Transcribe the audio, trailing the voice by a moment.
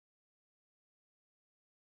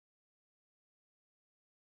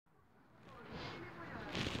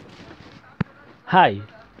Hi!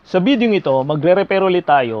 Sa video ito, magre-repair ulit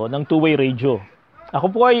tayo ng two-way radio.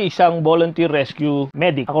 Ako po ay isang volunteer rescue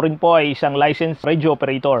medic. Ako rin po ay isang licensed radio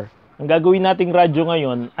operator. Ang gagawin nating radyo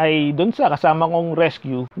ngayon ay dun sa kasama kong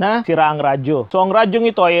rescue na sira ang radyo. So ang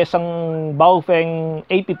radyong ito ay isang Baofeng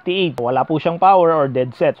BF-A58. Wala po siyang power or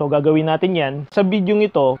deadset. So gagawin natin yan. Sa video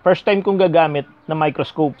ito, first time kong gagamit na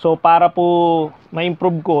microscope. So para po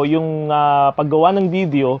ma-improve ko yung paggawa ng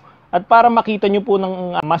video at para makita nyo po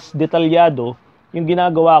ng mas detalyado yung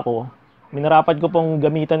ginagawa ko, minarapat ko pong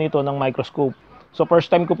gamitan ito ng microscope. So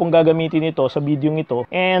first time ko pong gagamitin ito sa video ito.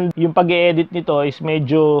 And yung pag-e-edit nito is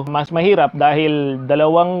medyo mas mahirap dahil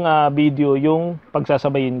dalawang video yung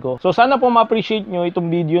pagsasabayin ko. So sana po ma-appreciate nyo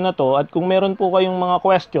itong video na to, at kung meron po kayong mga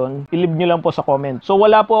question, i-leave nyo lang po sa comment. So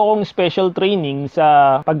wala po akong special training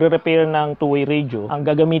sa pagre-repair ng two-way radio. Ang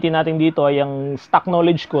gagamitin natin dito ay ang stock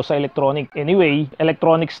knowledge ko sa electronic. Anyway,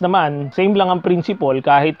 electronics naman, same lang ang principle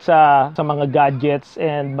kahit sa mga gadgets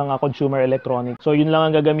and mga consumer electronics. So yun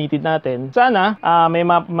lang ang gagamitin natin. Sana may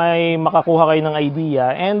makakuha kayo ng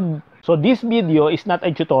idea. And so this video is not a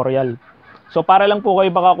tutorial. So para lang po kayo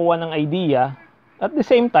makakuha ng idea, at the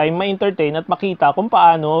same time ma-entertain at makita kung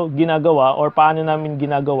paano ginagawa or paano namin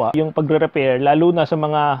ginagawa yung pagre-repair, lalo na sa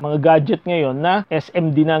mga gadget ngayon na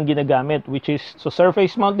SMD na ang ginagamit, which is so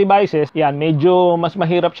surface mount devices. Yan, medyo mas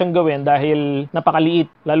mahirap siyang gawin dahil napakaliit.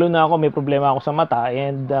 Lalo na ako, may problema ako sa mata,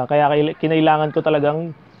 and kaya kinailangan ko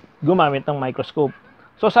talagang gumamit ng microscope.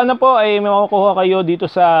 So sana po ay makukuha kayo dito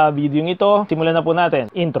sa video ito. Simulan na po natin.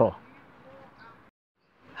 Intro.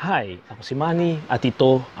 Hi, ako si Manny at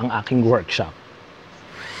ito ang aking workshop.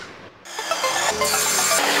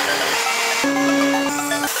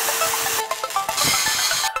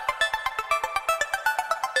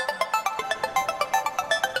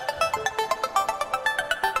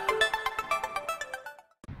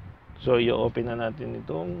 So i-open na natin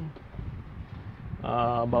itong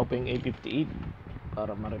Baofeng BF-A58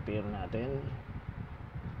 para ma-repair natin.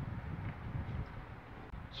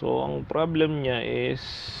 So ang problem niya is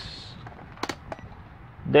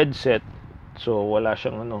deadset. So wala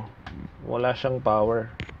siyang power.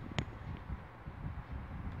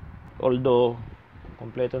 Although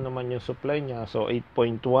kompleto naman yung supply niya. So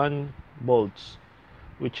 8.1 volts,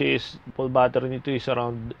 which is full battery nito is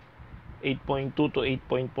around 8.2 to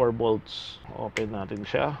 8.4 volts. Open natin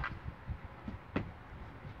siya.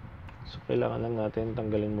 So kailangan lang natin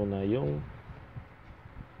tanggalin muna yung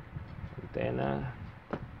antena,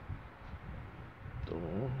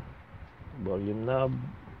 itong volume knob,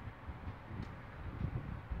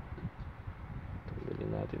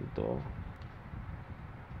 tanggalin natin to.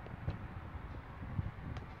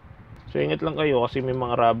 So ingat lang kayo kasi may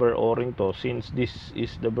mga rubber o-ring to, since this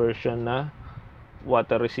is the version na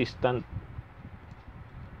water resistant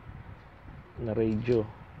na radio.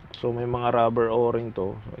 So may mga rubber o-ring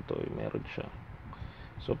to. So ito, meron siya.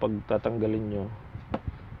 So pag tatanggalin nyo,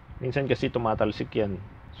 minsan kasi tumatalsik yan.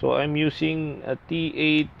 So I'm using a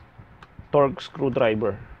T8 torque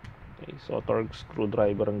screwdriver. Okay, so torque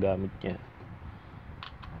screwdriver ang gamit niya.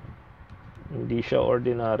 Hindi siya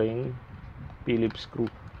ordinaryong Phillips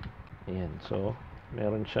screw. Ayan, so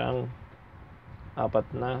meron siyang 4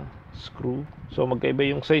 na screw. So magkaiba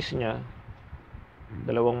yung size niya.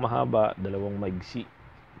 Dalawang mahaba, dalawang maigsi.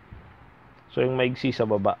 So yung maigsi sa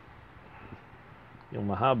baba, yung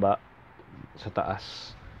mahaba sa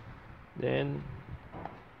taas. Then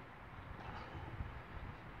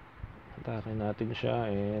atakin natin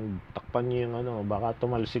siya and takpan niyo yung baka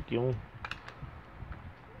tumalsik yung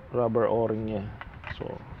rubber o-ring niya.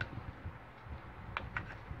 So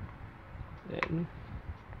then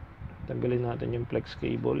tanggalin natin yung flex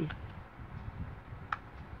cable.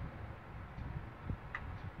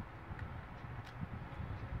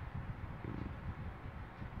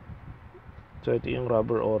 So ito yung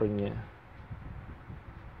rubber o-ring niya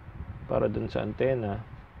para dun sa antena,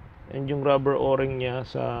 and yung rubber o-ring niya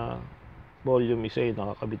sa volume isa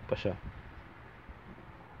nakakabit pa siya.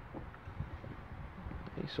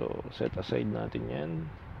 Okay, so set aside natin yan,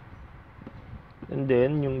 and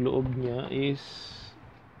then yung loob niya is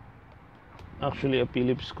actually a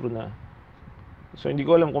Phillips screw na. So hindi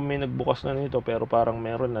ko alam kung may nagbukas na nito, pero parang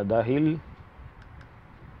meron na dahil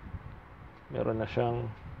meron na siyang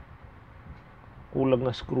kulang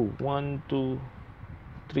na screw. 1, 2,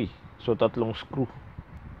 3. So 3 screw.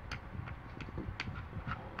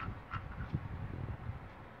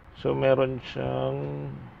 So meron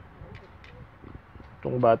siyang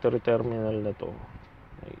itong battery terminal na to.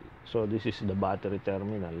 Okay. So this is the battery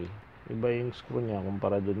terminal. Iba yung screw niya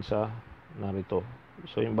kumpara dun sa narito.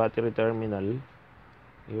 So yung battery terminal,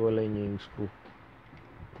 iwalay niya yung screw.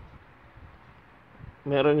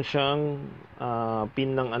 meron siyang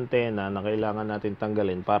pin ng antena na kailangan natin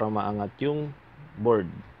tanggalin para maangat yung board.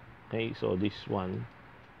 Okay, so this one,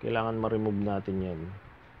 kailangan ma-remove natin yan.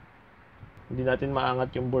 Hindi natin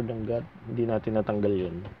maangat yung board hanggat hindi natin natanggal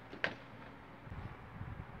yun.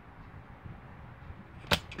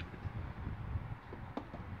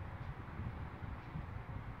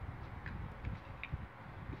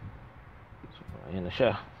 So, ayan na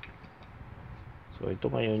siya. So, ito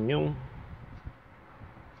ngayon yung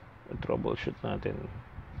troubleshoot natin.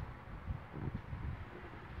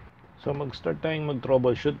 So, mag-start tayong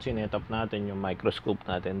mag-troubleshoot. Sinetap natin yung microscope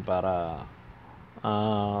natin para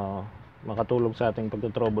makatulong sa ating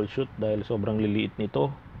pag-troubleshoot dahil sobrang liliit nito.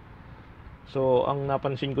 So, ang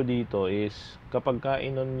napansin ko dito is kapag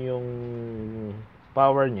kainon yung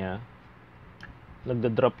power niya,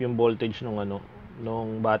 nagda-drop yung voltage nung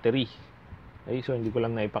battery. Okay, so hindi ko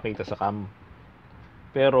lang naipakita sa cam.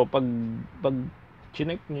 Pero pag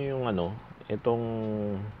chinek niyo yung itong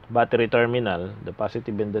battery terminal, the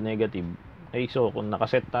positive and the negative, ay so kung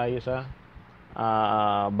nakaset tayo sa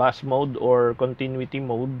bus mode or continuity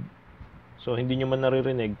mode, so hindi nyo man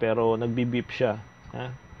naririnig pero nagbi-beep siya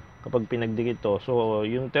kapag pinagdikit to. So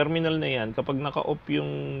yung terminal na yan, kapag naka-off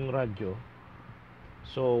yung radyo,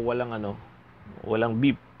 so walang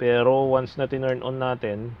beep. Pero once na tinurn on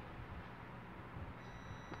natin,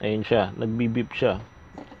 ayun siya, nagbi-beep siya.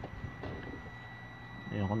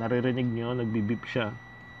 Ayan, kung naririnig nyo, nagbi-beep siya.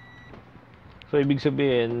 So, ibig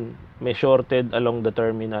sabihin, may shorted along the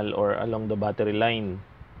terminal or along the battery line.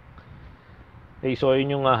 Okay, so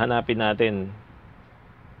yun yung hanapin natin.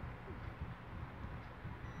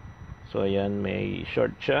 So, ayan, may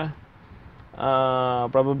short siya.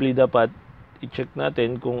 Probably dapat i-check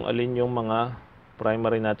natin kung alin yung mga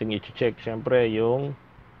primary natin i-check. Siyempre, yung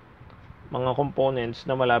mga components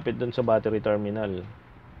na malapit dun sa battery terminal.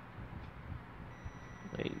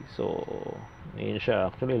 Okay, so ayun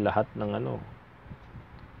siya. Actually lahat ng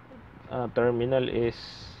terminal is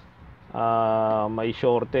may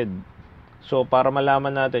shorted. So para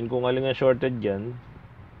malaman natin kung alin ang shorted dyan,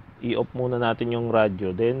 i-off muna natin yung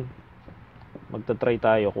radyo, then magta-try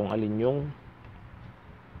tayo kung alin yung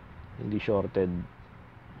hindi shorted.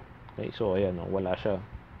 Okay, so ayan, wala siya.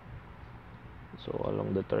 So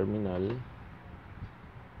along the terminal,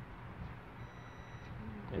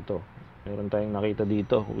 ito, meron tayong nakita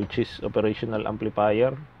dito, which is operational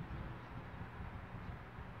amplifier.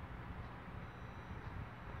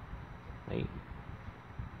 Okay.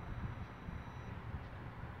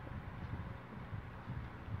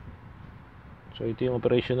 So ito yung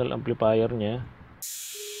operational amplifier niya.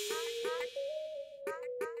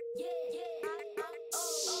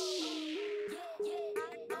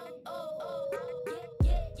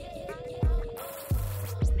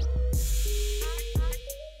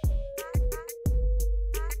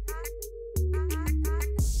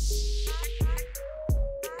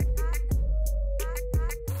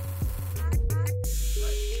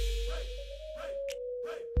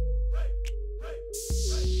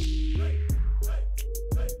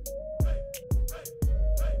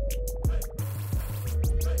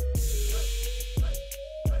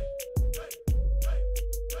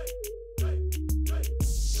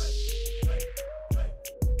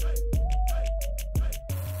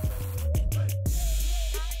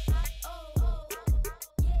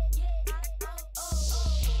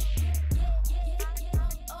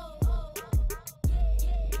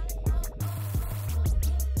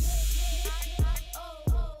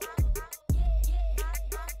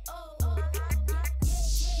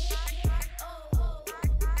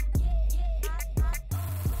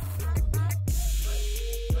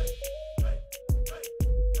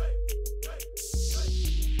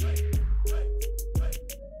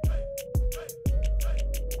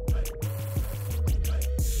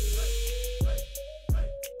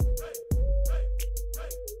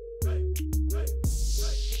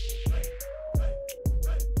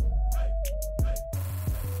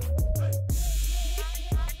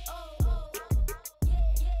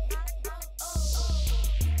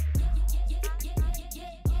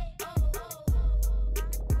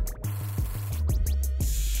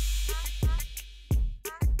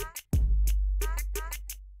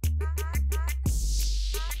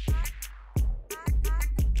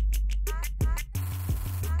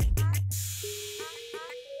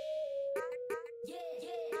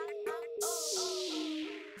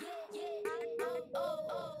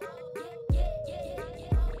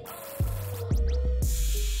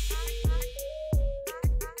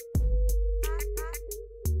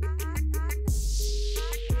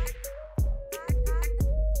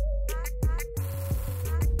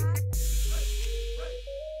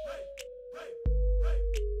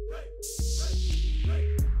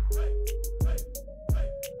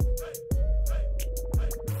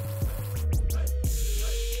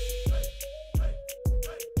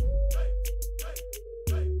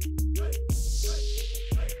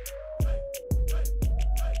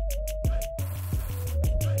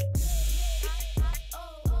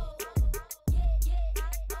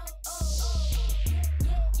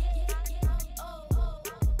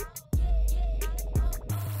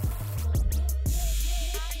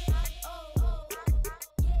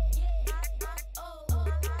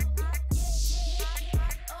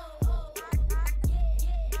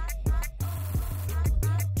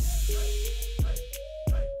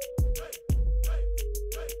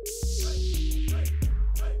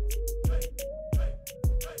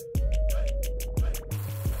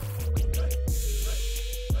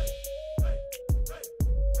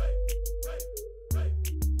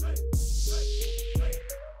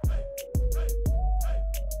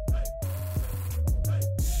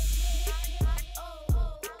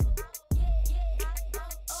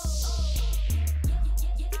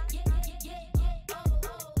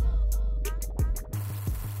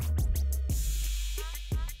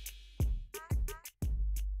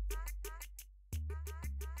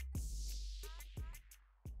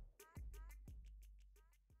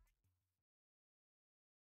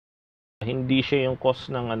 hindi siya yung cause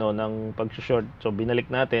ng ng pag-short. So binalik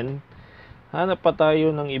natin. Hanap pa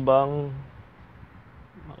tayo ng ibang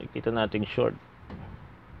makikita nating short.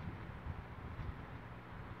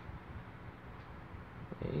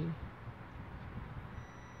 Okay.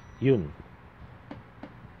 Yun.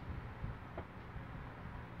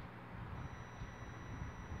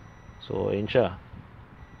 So ayun siya.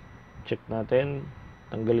 Check natin,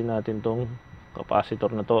 tanggalin natin tong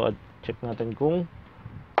capacitor na to at check natin kung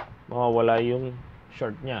mawawala yung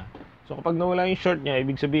short nya. So kapag nawala yung short nya,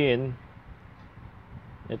 ibig sabihin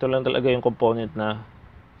ito lang talaga yung component na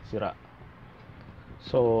sira.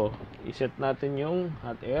 So iset natin yung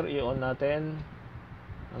hot air, i-on natin.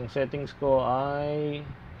 Ang settings ko ay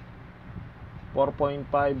 4.5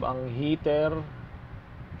 ang heater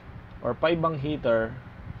or 5 ang heater,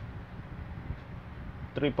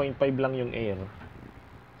 3.5 lang yung air.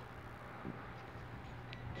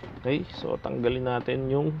 Okay, so tanggalin natin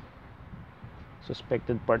yung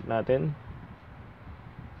suspected part natin,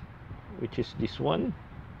 which is this one.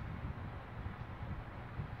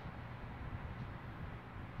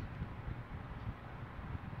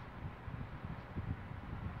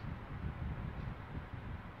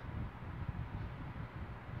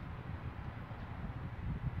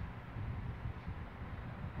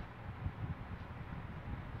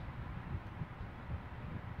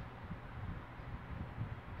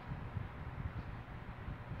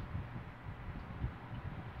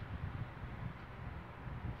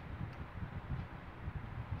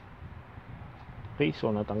 Okay,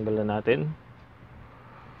 so natanggal na natin.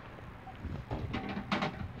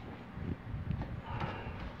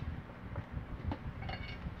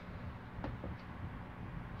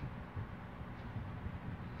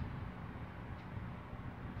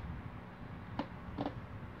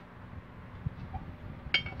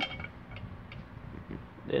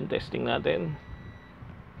 Then testing natin.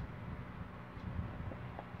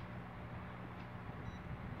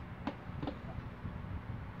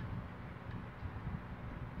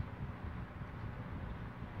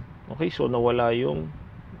 Okay, so nawala yung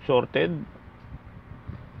shorted.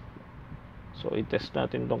 So i-test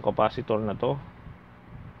natin tong capacitor na to.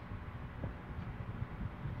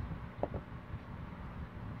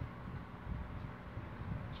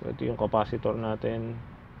 So ito yung capacitor natin.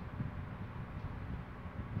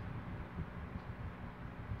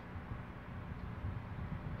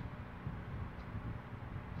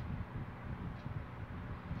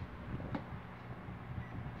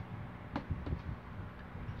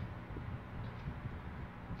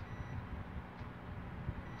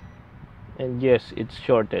 And yes, it's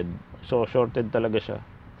shorted. So shorted talaga siya.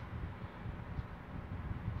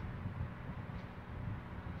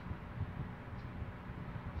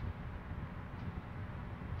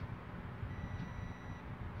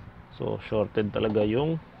 So shorted talaga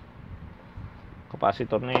yung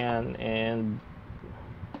capacitor na yan. And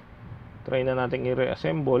try na natin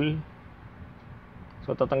i-reassemble.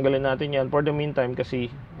 So tatanggalin natin yan for the meantime kasi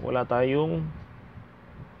wala tayong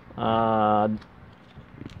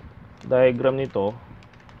diagram nito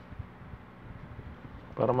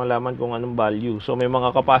para malaman kung anong value. So may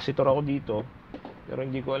mga capacitor ako dito pero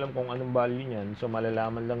hindi ko alam kung anong value niyan. So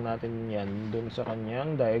malalaman lang natin yan dun sa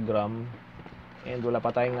kanyang diagram, and wala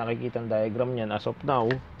pa tayong nakikitang diagram niyan as of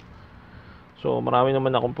now. So marami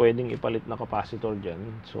naman akong pwedeng ipalit na capacitor dyan.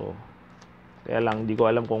 So kaya lang hindi ko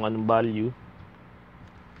alam kung anong value.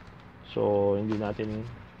 So hindi natin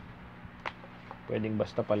pwedeng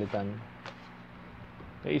basta palitan.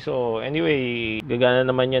 Okay, so anyway, gagana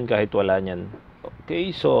naman yan kahit wala nyan.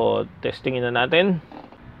 Okay, so testingin na natin.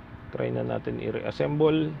 Try na natin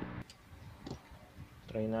i-reassemble.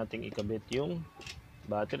 Try natin ikabit yung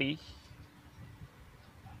battery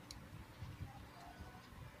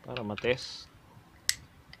para matest.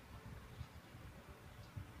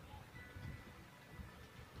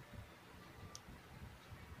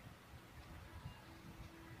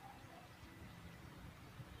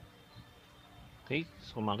 Okay,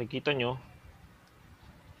 so makikita nyo,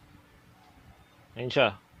 ayun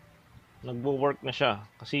siya, nagwo-work na siya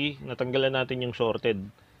kasi natanggalan natin yung shorted.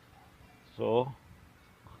 So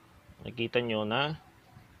makikita nyo na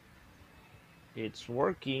it's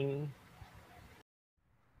working.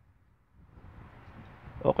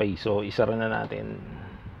 Okay, so isara na natin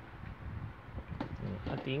yung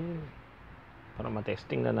ating para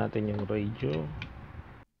matesting na natin yung radio.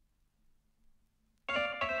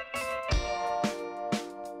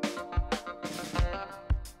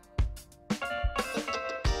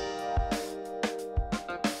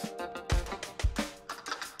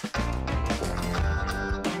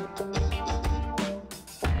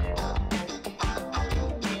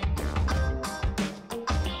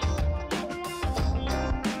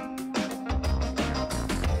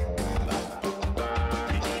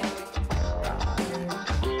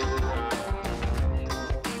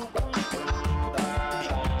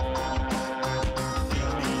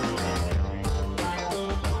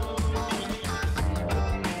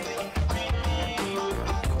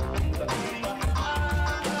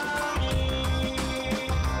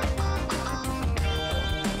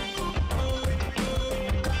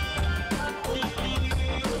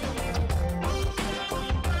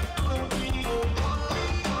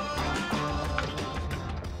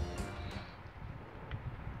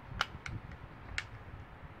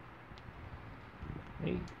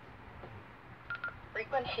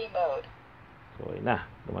 So, ayun na.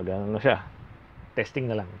 Gumagana na siya. Testing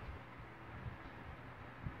na lang.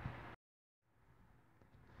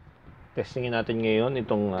 Testingin natin ngayon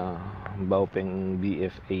itong Baofeng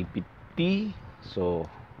BF-A58. So,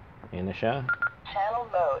 ayan na siya.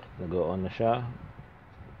 Nag-on na siya.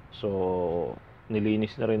 So,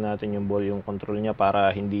 nilinis na rin natin yung volume control niya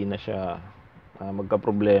para hindi na siya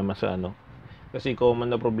magka-problema sa ano. Kasi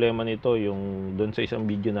common na problema nito yung doon sa isang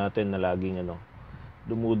video natin na laging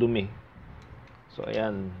dumudumi. So,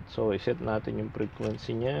 ayan. So, iset natin yung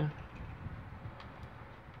frequency niya.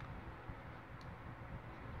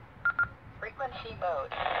 Frequency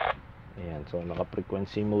mode. Ayan. So,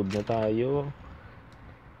 naka-frequency mode na tayo.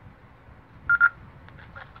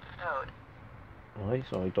 Mode. Okay.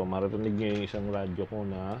 So, ito. Maririnig nyo yung isang radyo ko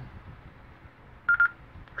na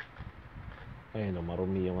ayan o.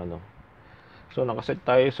 Marumi yung ano. So, nakaset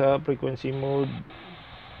tayo sa frequency mode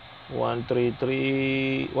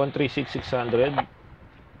 136,600.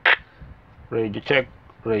 Radio check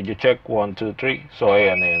 1, 2, 3. So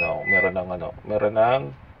ayan o, meron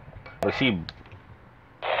ng receive.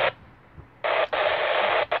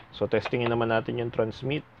 So testingin naman natin yung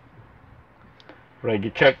transmit. Radio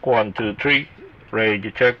check 1, 2, 3. Radio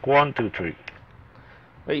check 1, 2,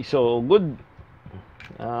 3. Okay, so good.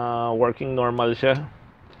 Working normal siya.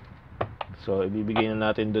 So, ibibigay na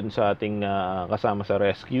natin dun sa ating kasama sa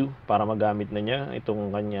rescue para magamit na niya itong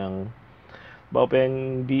kanyang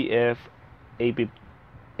Baofeng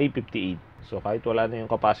BF-A58. So, kahit wala na yung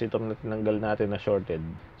capacitor na tinanggal natin na shorted.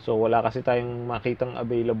 So, wala kasi tayong makitang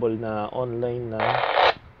available na online na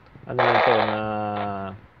na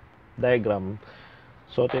diagram.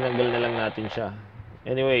 So, tinanggal na lang natin siya.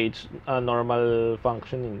 Anyway, it's normal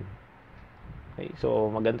functioning. Okay, so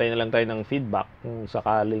magantay na lang tayo ng feedback kung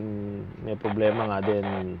sakaling may problema nga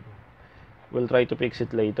din. We'll try to fix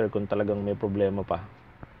it later kung talagang may problema pa.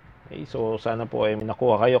 Okay, so sana po ay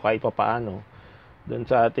nakuha kayo kahit papaano doon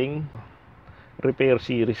sa ating repair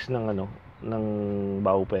series ng ng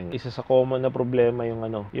Baofeng. Isa sa common na problema yung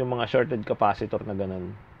yung mga shorted capacitor na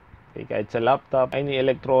ganun. Okay, kahit sa laptop, any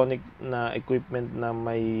electronic na equipment na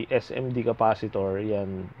may SMD capacitor,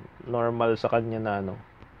 yan normal sa kanya na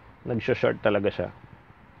nag-short talaga siya.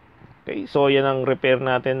 Okay, so yan ang repair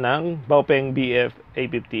natin ng Baofeng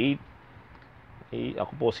BF-A58. Okay,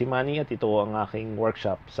 ako po si Manny at ito ang aking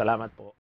workshop. Salamat po.